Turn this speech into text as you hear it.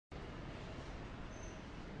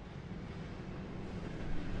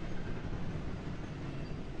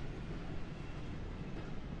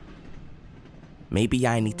Maybe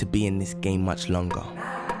I need to be in this game much longer.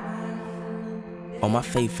 Or my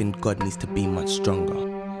faith in God needs to be much stronger.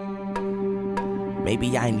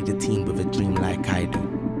 Maybe I need a team with a dream like I do.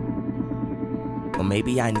 Or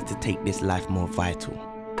maybe I need to take this life more vital.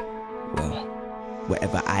 Well,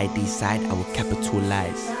 whatever I decide, I will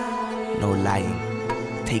capitalize. No lying.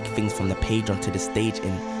 Take things from the page onto the stage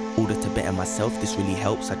in order to better myself. This really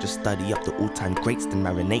helps. I just study up the all-time greats, then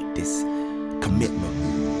marinate this.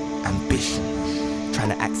 Commitment, ambition, trying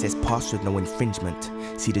to access past with no infringement.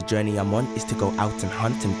 See, the journey I'm on is to go out and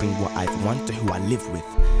hunt and bring what I've won to who I live with.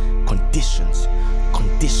 Conditions,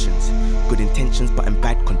 good intentions but in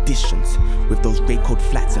bad conditions. With those grey coat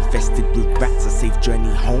flats infested with rats, a safe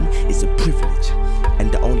journey home is a privilege.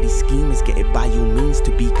 And the only scheme is get it by all means.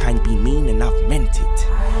 To be kind, be mean, and I've meant it.